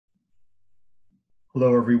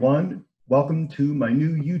Hello everyone, welcome to my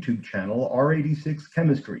new YouTube channel, R86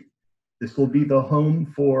 Chemistry. This will be the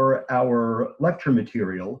home for our lecture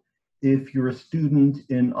material if you're a student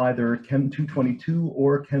in either Chem 222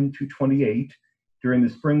 or Chem 228 during the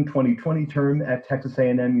spring 2020 term at Texas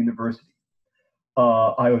A&M University.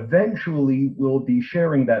 I eventually will be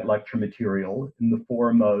sharing that lecture material in the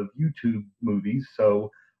form of YouTube movies, so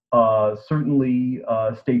certainly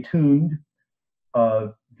stay tuned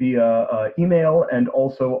via email and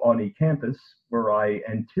also on eCampus, where I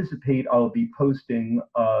anticipate I'll be posting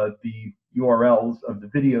the URLs of the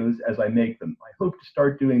videos as I make them. I hope to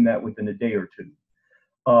start doing that within a day or two.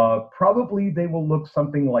 Probably they will look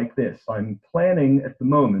something like this. I'm planning at the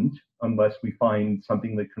moment, unless we find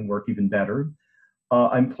something that can work even better,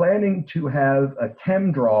 I'm planning to have a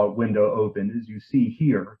ChemDraw window open, as you see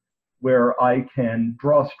here, where I can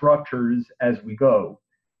draw structures as we go.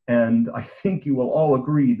 And I think you will all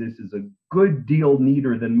agree this is a good deal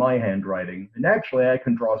neater than my handwriting. And actually, I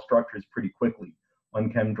can draw structures pretty quickly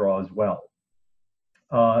on ChemDraw as well.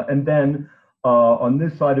 And then on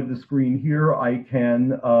this side of the screen here, I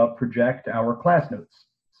can project our class notes.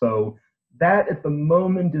 So that at the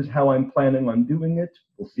moment is how I'm planning on doing it.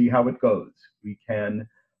 We'll see how it goes. We can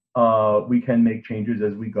make changes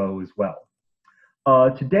as we go as well.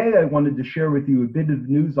 Today, I wanted to share with you a bit of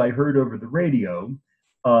news I heard over the radio.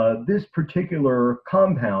 This particular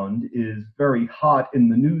compound is very hot in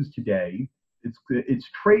the news today. Its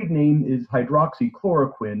trade name is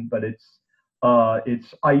hydroxychloroquine, but its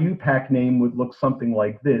IUPAC name would look something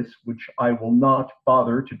like this, which I will not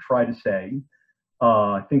bother to try to say.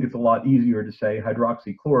 I think it's a lot easier to say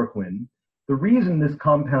hydroxychloroquine. The reason this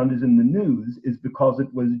compound is in the news is because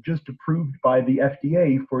it was just approved by the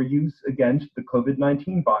FDA for use against the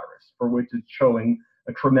COVID-19 virus, for which it's showing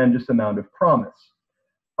a tremendous amount of promise.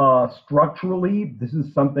 Structurally, this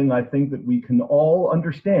is something I think that we can all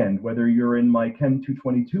understand, whether you're in my Chem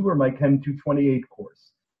 222 or my Chem 228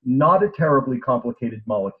 course. Not a terribly complicated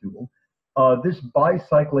molecule. This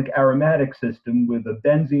bicyclic aromatic system with a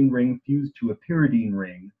benzene ring fused to a pyridine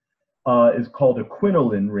ring is called a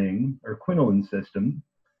quinoline ring, or quinoline system.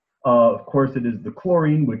 Of course, it is the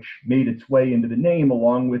chlorine which made its way into the name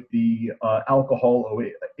along with the alcohol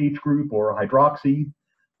OH group or hydroxy.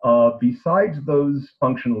 Besides those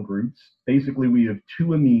functional groups, basically we have two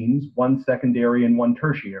amines, one secondary and one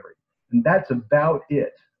tertiary. And that's about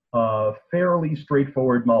it. Fairly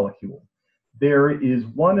straightforward molecule. There is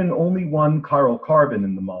one and only one chiral carbon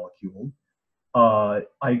in the molecule.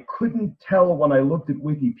 I couldn't tell when I looked at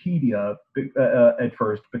Wikipedia at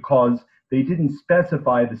first because they didn't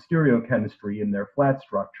specify the stereochemistry in their flat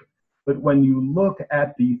structure. But when you look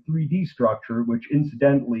at the 3D structure, which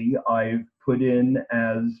incidentally I've put in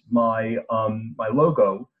as my, my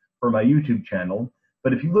logo for my YouTube channel,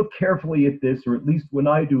 but if you look carefully at this, or at least when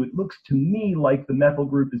I do, it looks to me like the methyl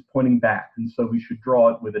group is pointing back, and so we should draw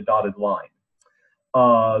it with a dotted line.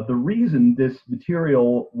 The reason this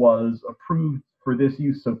material was approved for this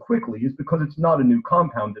use so quickly is because it's not a new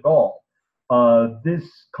compound at all.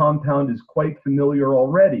 This compound is quite familiar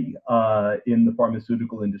already in the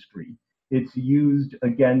pharmaceutical industry. It's used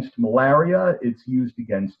against malaria, it's used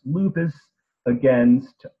against lupus,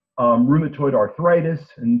 against rheumatoid arthritis,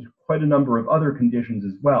 and quite a number of other conditions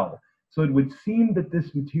as well. So it would seem that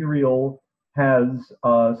this material has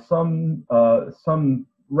some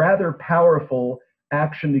rather powerful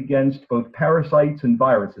action against both parasites and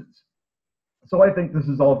viruses. So I think this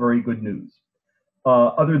is all very good news.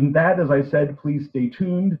 Other than that, as I said, please stay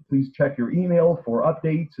tuned. Please check your email for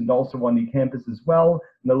updates and also on eCampus as well.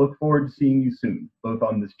 And I look forward to seeing you soon, both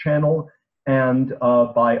on this channel and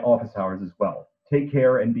by office hours as well. Take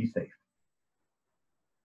care and be safe.